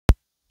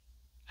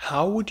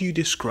How would you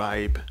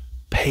describe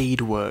paid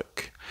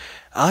work?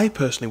 I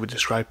personally would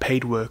describe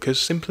paid work as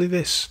simply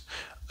this: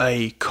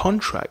 a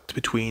contract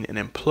between an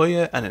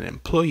employer and an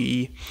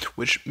employee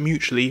which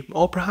mutually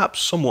or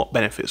perhaps somewhat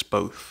benefits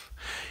both.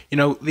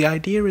 The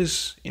idea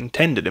is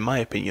intended, in my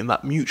opinion,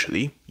 that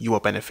mutually you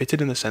are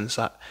benefited in the sense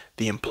that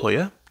the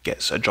employer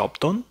gets a job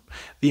done,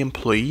 the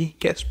employee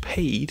gets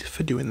paid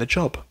for doing the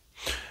job.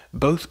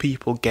 Both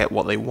people get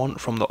what they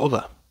want from the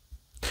other.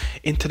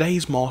 In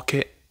today's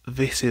market,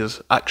 this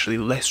is actually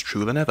less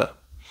true than ever.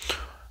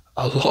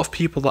 A lot of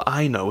people that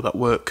I know that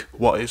work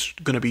what is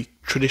going to be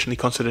traditionally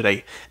considered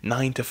a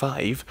 9 to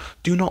 5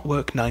 do not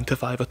work 9 to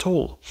 5 at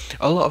all.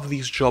 A lot of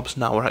these jobs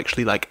now are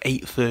actually like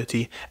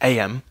 8:30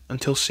 a.m.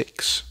 until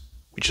 6,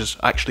 which is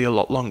actually a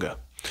lot longer.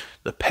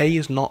 The pay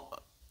is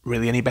not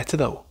really any better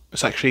though.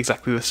 It's actually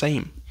exactly the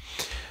same.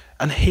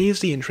 And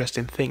here's the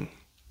interesting thing.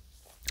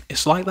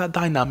 It's like that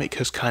dynamic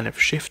has kind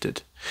of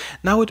shifted.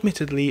 Now,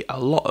 admittedly,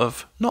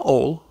 not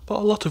all, but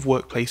a lot of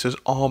workplaces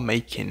are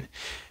making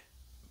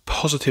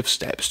positive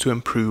steps to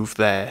improve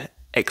their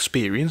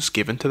experience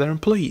given to their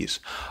employees.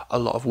 A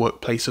lot of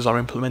workplaces are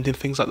implementing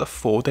things like the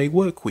 4-day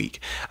work week,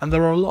 and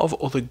there are a lot of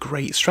other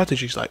great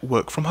strategies like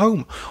work from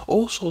home,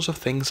 all sorts of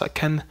things that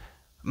can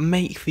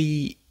make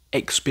the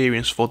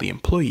experience for the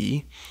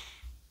employee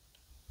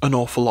an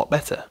awful lot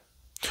better.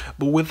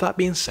 But with that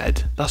being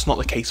said, that's not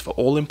the case for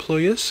all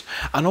employers,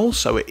 and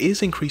also it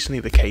is increasingly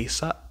the case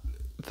that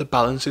the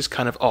balance is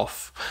kind of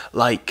off.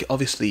 Like,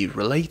 obviously,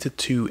 related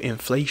to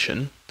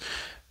inflation,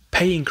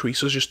 pay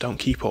increases just don't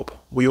keep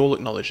up. We all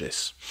acknowledge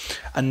this.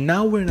 And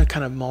now we're in a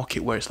kind of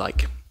market where it's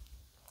like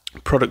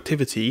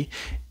productivity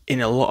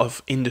in a lot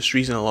of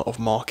industries and a lot of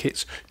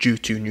markets, due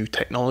to new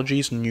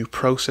technologies, new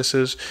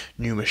processes,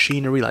 new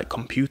machinery like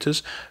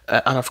computers,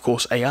 and of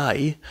course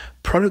AI,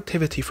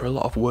 productivity for a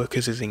lot of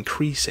workers is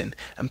increasing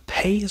and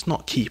pay is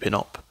not keeping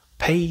up.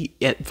 Pay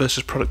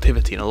versus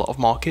productivity in a lot of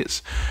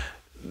markets,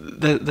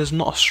 there's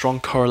not a strong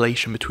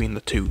correlation between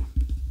the two.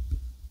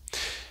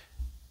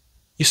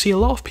 You see, a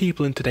lot of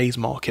people in today's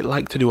market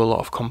like to do a lot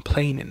of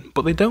complaining,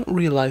 but they don't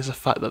realise the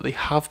fact that they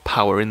have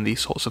power in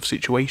these sorts of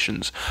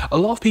situations. A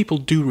lot of people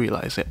do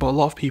realise it, but a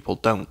lot of people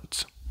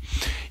don't.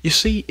 You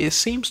see, it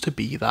seems to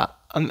be that,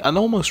 and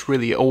almost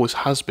really it always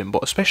has been,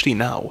 but especially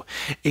now,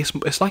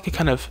 it's like a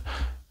kind of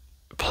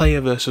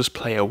player versus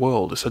player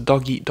world. It's a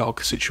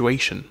dog-eat-dog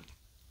situation.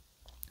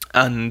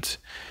 And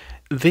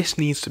this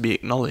needs to be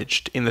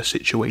acknowledged in the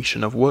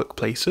situation of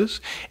workplaces,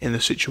 in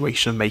the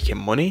situation of making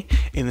money,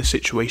 in the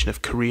situation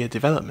of career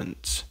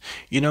development.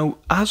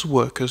 As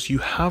workers, you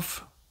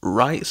have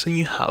rights and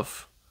you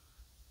have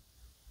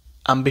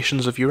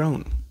ambitions of your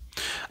own.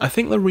 I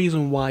think the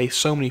reason why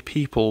so many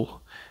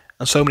people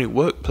and so many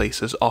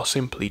workplaces are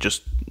simply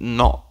just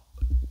not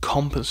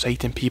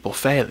compensating people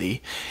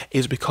fairly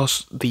is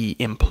because the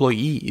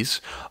employees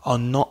are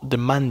not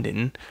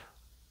demanding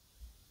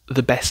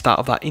the best out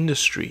of that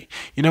industry.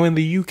 In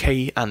the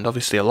UK and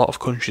obviously a lot of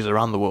countries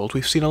around the world,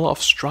 we've seen a lot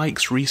of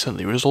strikes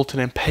recently resulting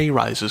in pay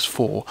rises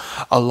for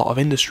a lot of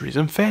industries,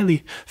 and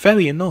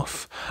fairly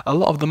enough, a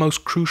lot of the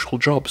most crucial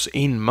jobs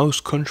in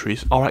most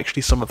countries are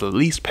actually some of the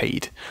least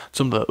paid.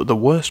 Some of the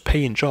worst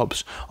paying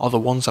jobs are the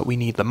ones that we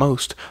need the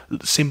most,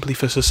 simply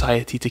for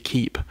society to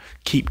keep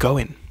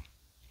going.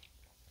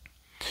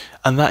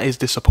 And that is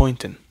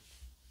disappointing.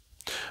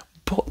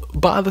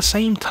 But at the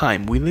same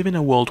time, we live in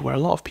a world where a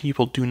lot of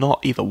people do not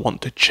either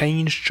want to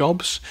change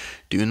jobs,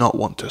 do not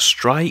want to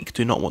strike,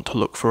 do not want to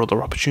look for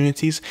other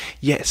opportunities,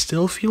 yet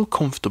still feel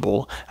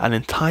comfortable and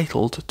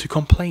entitled to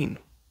complain.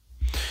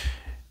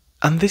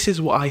 And this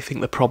is what I think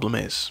the problem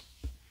is.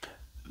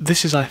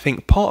 This is, I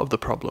think, part of the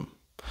problem.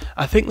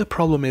 I think the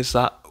problem is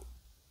that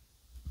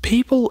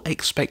people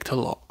expect a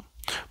lot,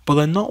 but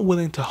they're not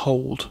willing to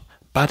hold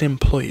bad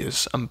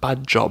employers and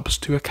bad jobs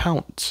to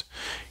account.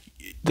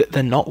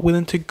 They're not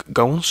willing to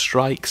go on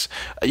strikes.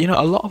 A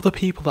lot of the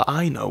people that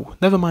I know,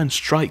 never mind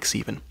strikes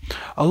even,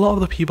 a lot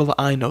of the people that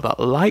I know that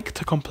like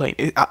to complain,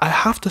 I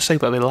have to say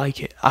that they like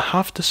it. I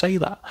have to say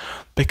that,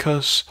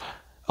 because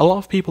a lot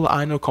of people that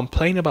I know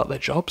complain about their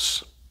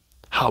jobs,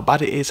 how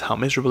bad it is, how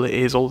miserable it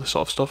is, all this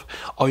sort of stuff.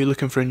 Are you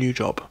looking for a new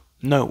job?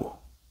 No.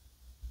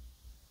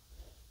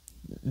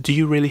 Do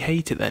you really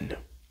hate it then?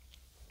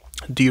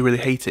 Do you really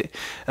hate it?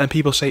 And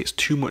people say it's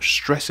too much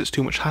stress, it's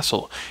too much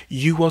hassle.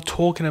 You are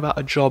talking about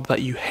a job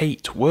that you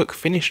hate. Work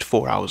finished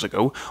 4 hours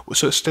ago,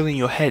 so it's still in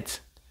your head.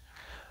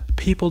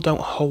 People don't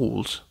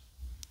hold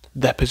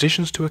their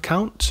positions to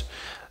account,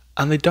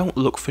 and they don't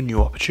look for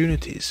new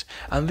opportunities.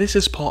 And this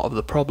is part of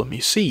the problem.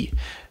 You see,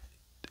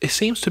 it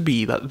seems to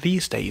be that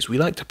these days we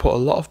like to put a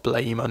lot of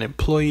blame on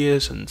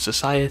employers and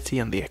society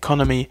and the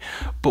economy,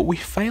 but we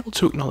fail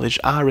to acknowledge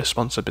our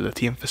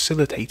responsibility in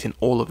facilitating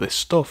all of this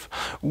stuff.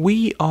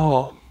 We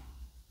are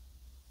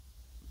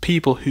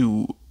people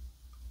who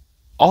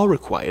are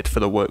required for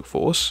the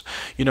workforce.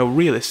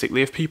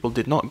 Realistically, if people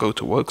did not go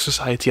to work,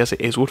 society as it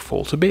is would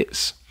fall to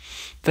bits.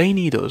 They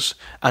need us,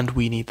 and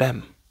we need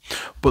them.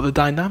 But the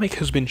dynamic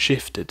has been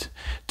shifted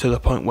to the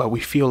point where we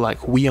feel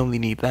like we only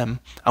need them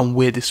and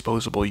we're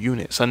disposable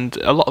units. And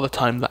a lot of the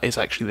time that is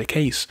actually the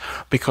case,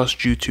 because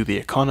due to the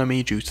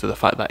economy, due to the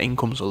fact that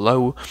incomes are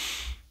low,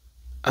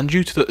 and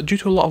due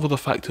to a lot of other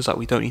factors that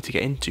we don't need to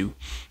get into,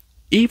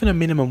 even a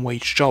minimum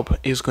wage job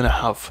is going to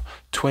have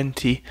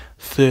 20,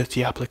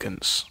 30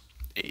 applicants.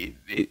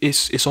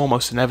 It's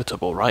almost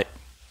inevitable, right?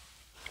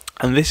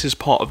 And this is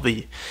part of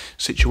the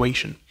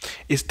situation.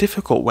 It's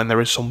difficult when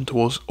there is someone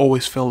to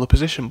always fill the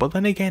position, but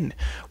then again,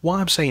 what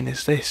I'm saying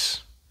is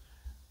this.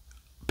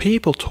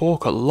 People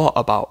talk a lot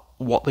about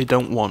what they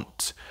don't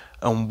want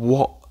and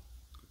what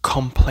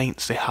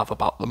complaints they have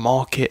about the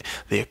market,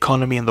 the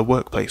economy and the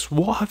workplace.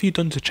 What have you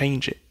done to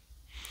change it?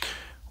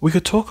 We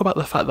could talk about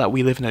the fact that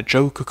we live in a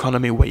joke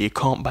economy where you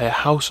can't buy a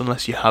house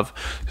unless you have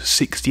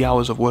 60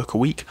 hours of work a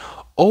week.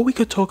 Or we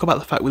could talk about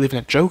the fact we live in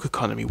a joke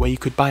economy where you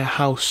could buy a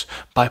house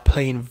by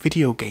playing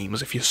video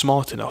games if you're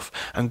smart enough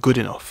and good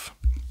enough.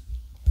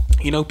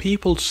 You know,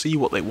 people see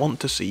what they want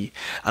to see,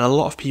 and a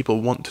lot of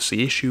people want to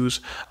see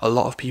issues, a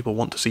lot of people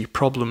want to see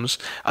problems,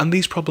 and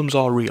these problems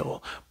are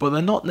real, but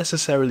they're not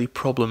necessarily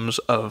problems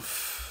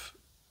of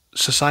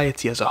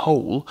society as a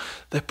whole,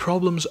 they're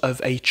problems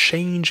of a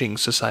changing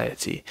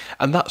society,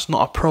 and that's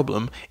not a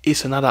problem,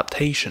 it's an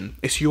adaptation.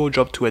 It's your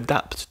job to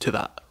adapt to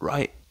that,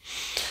 right?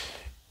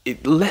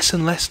 Less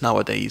and less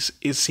nowadays,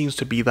 it seems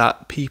to be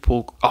that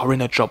people are in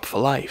a job for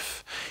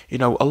life. You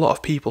know, a lot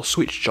of people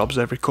switch jobs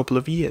every couple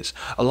of years.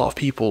 A lot of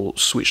people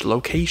switch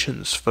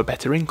locations for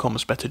better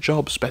incomes, better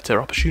jobs,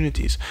 better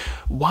opportunities.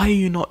 Why are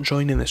you not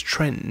joining this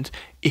trend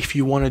if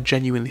you want to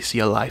genuinely see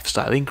a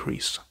lifestyle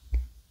increase?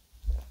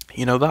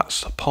 You know,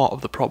 that's part of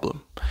the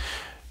problem.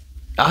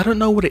 I don't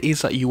know what it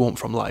is that you want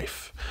from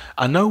life.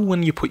 I know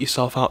when you put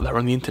yourself out there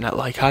on the internet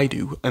like I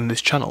do in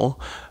this channel,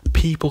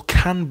 people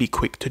can be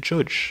quick to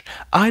judge.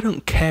 I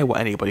don't care what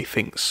anybody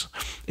thinks.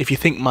 If you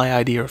think my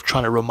idea of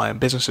trying to run my own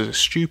businesses is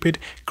stupid,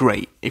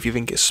 great. If you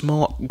think it's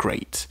smart,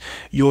 great.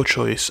 Your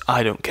choice,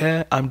 I don't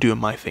care, I'm doing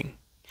my thing.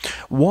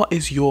 What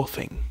is your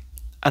thing?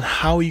 And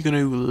how are you going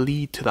to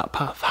lead to that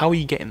path? How are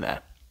you getting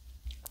there?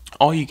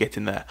 Are you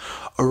getting there,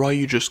 or are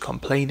you just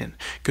complaining?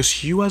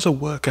 Because you as a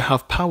worker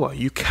have power.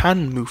 You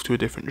can move to a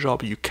different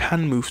job. You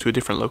can move to a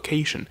different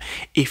location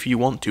if you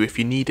want to, if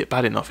you need it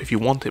bad enough, if you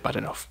want it bad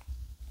enough.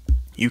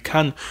 You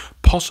can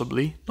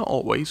possibly, not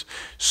always,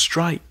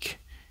 strike.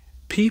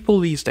 People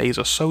these days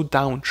are so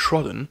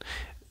downtrodden,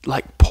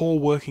 like poor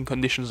working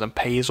conditions and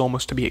pay is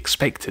almost to be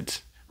expected,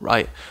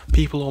 right?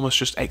 People almost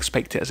just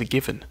expect it as a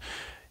given.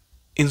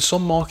 In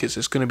some markets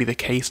it's going to be the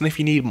case, and if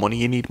you need money,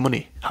 you need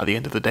money at the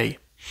end of the day.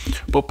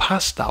 But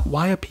past that,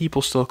 why are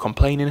people still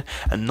complaining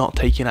and not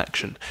taking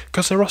action?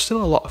 Because there are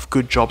still a lot of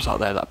good jobs out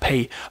there that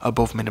pay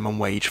above minimum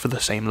wage for the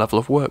same level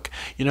of work.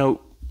 You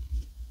know,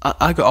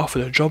 I got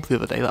offered a job the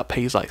other day that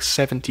pays like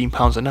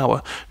 £17 an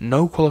hour,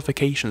 no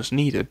qualifications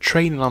needed,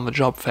 training on the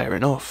job, fair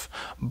enough,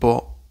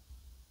 but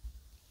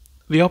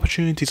the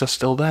opportunities are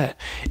still there.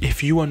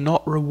 If you are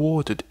not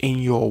rewarded in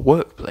your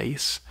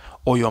workplace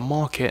or your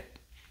market,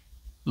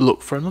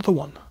 look for another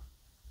one.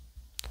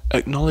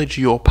 Acknowledge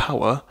your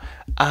power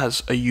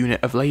as a unit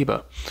of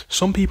labour.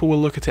 Some people will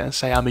look at it and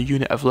say, I'm a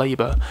unit of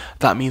labour,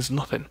 that means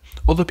nothing.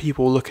 Other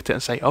people will look at it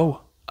and say,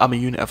 oh, I'm a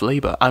unit of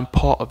labour, I'm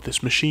part of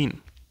this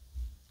machine.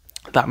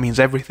 That means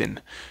everything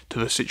to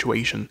the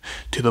situation,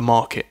 to the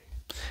market.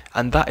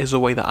 And that is the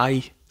way that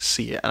I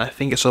see it, and I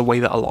think it's a way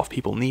that a lot of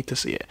people need to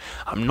see it.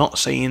 I'm not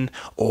saying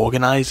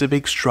organise a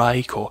big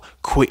strike or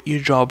quit your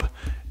job.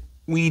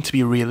 We need to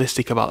be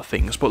realistic about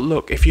things, but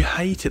look, if you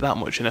hate it that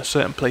much in a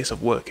certain place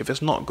of work, if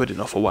it's not good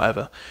enough or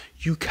whatever,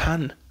 you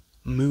can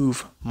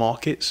move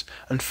markets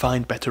and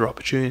find better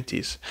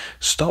opportunities.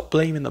 Stop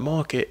blaming the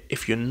market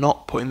if you're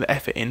not putting the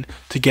effort in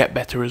to get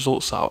better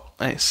results out,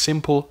 and it's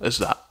simple as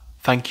that.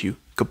 Thank you,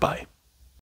 goodbye.